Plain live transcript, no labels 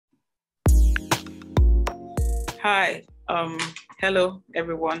Hi, hello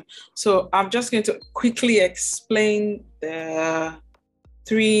everyone. So I'm just going to quickly explain the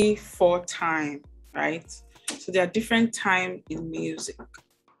 3/4 time, right? So there are different time in music.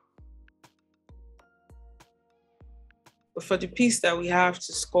 But for the piece that we have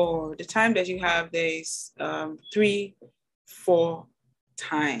to score, the time that you have there is 3/4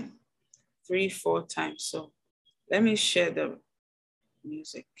 time. 3/4 time. So let me share the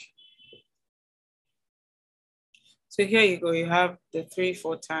music. So here you go, you have the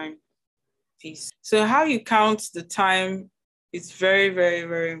 3/4 time piece. So how you count the time is very, very,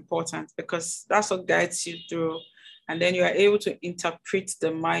 very important because that's what guides you through. And then you are able to interpret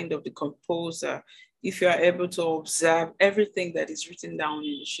the mind of the composer if you are able to observe everything that is written down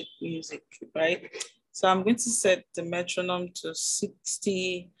in the sheet music, right? So I'm going to set the metronome to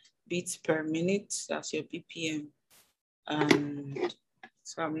 60 beats per minute. That's your BPM. And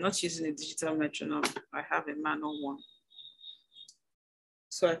so I'm not using a digital metronome. I have a manual one.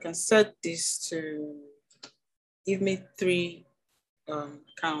 So I can set this to give me 3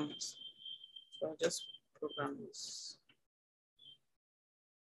 counts. So I'll just program this.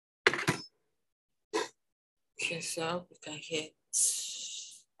 Okay, so I hope we can hear it.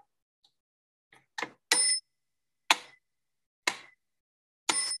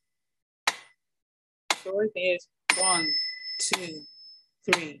 So right here is 1, 2,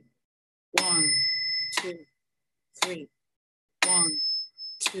 3. 1, 2, 3. 1,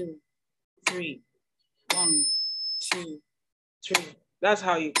 2, 3. 1, 2, 3. That's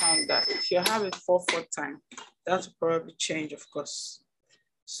how you count that. If you have it 4/4 time, that will probably change, of course.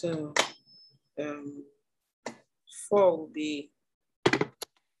 So 4 will be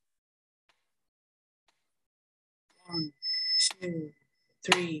 1, 2,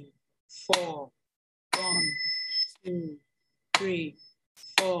 3, 4. 1, 2, 3,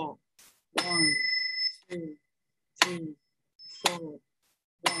 4. 1, 2, 3, 4.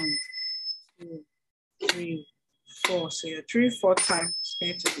 1, 2, 3, 4. So your 3/4 time is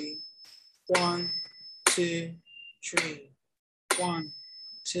going to be 1, 2, 3. 1,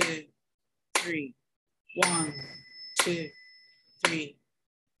 2, 3. 1, 2, 3.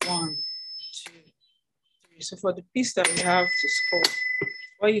 1, 2, 3. So for the piece that we have to score,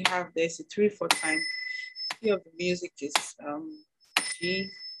 what you have there is a 3/4 time. The key of the music is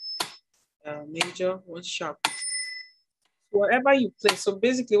G major, 1 sharp. Whatever you play. So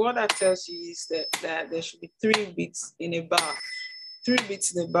basically what that tells you is that there should be 3 beats in a bar. 3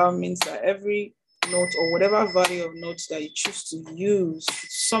 beats in a bar means that every note or whatever value of notes that you choose to use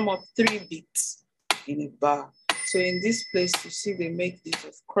sum up 3 beats in a bar. So in this place, you see they make these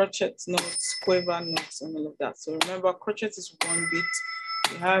of crotchet notes, quaver notes, and all of that. So remember, crotchet is 1 beat.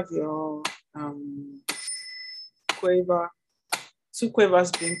 You have your quaver, 2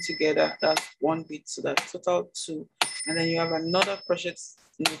 quavers being together, that's 1 beat, so that's total 2. And then you have another crochet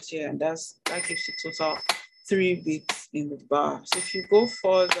note here, and that gives you total 3 beats in the bar. So if you go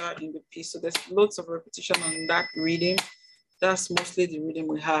further in the piece, so there's loads of repetition on that rhythm. That's mostly the rhythm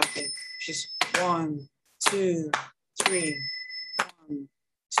we have here, which is 1, 2, 3, 1,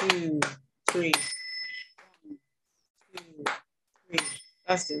 2, 3, 1, 2, 3.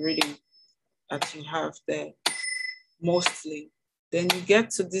 That's the rhythm that you have there, mostly. Then you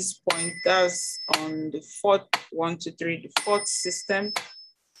get to this point, that's on the 4th, 1, 2, 3, the 4th system.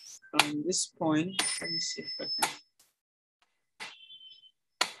 On this point, let me see if I can.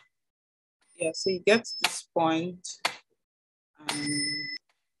 Yeah, so you get to this point, and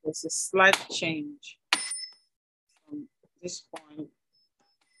there's a slight change from this point.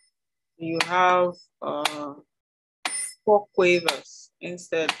 You have 4 quavers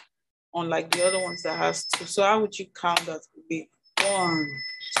instead, unlike the other ones that has 2. So how would you count that? It would be 1,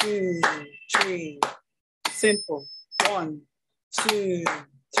 2, 3. Simple. 1, 2,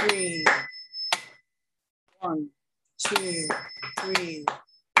 3. 1, 2, 3.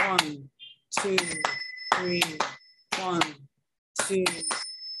 1, 2, 3. 1, 2,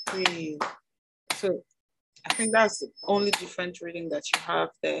 3. So I think that's the only different reading that you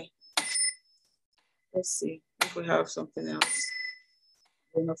have there. Let's see if we have something else.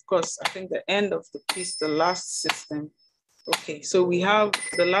 And of course, I think the end of the piece, the last system. Okay, so we have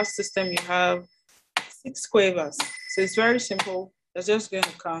the last system, you have 6 quavers. So it's very simple. You're just going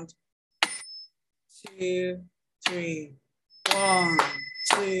to count 2, 3. 1,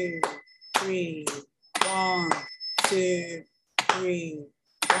 2, 3. 1, 2, 3.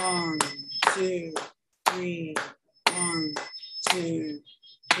 1, 2, 3. 1, 2,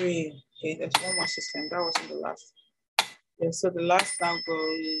 3. Okay, there's one more system. That wasn't the last. Yeah, so the last now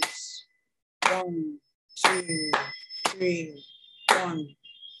goes 1, 2, 3. 1,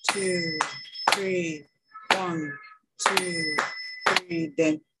 2, 3. 1, 2, 3,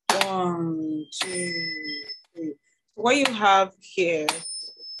 then 1, 2, 3. What you have here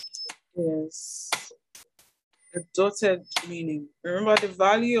is the dotted meaning. Remember, the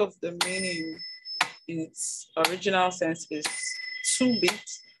value of the meaning in its original sense is 2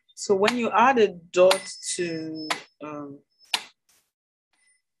 bits. So when you add a dot to a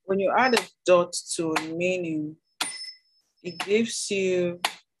meaning, it gives you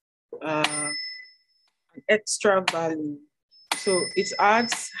an extra value. So it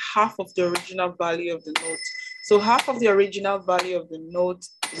adds half of the original value of the note. So half of the original value of the note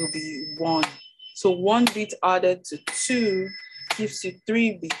will be 1. So 1 bit added to 2 gives you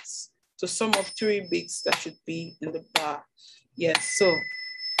 3 bits. So sum of 3 bits that should be in the bar. Yes, so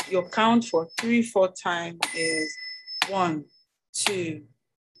your count for 3/4 time is 1, 2,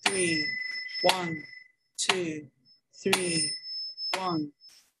 3, 1, 2, 3, 1,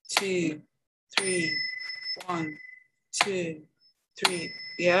 2, 3, 1, 2, 3.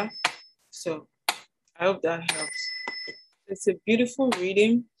 Yeah, so I hope that helps. It's a beautiful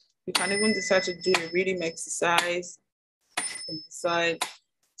reading. You can even decide to do a reading exercise and decide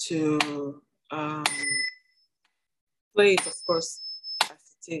to play it, of course,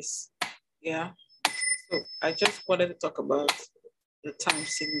 as it is. Yeah, so I just wanted to talk about the time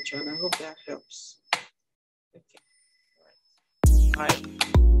signature, and I hope that helps. Okay, all right.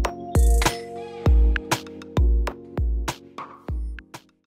 Bye.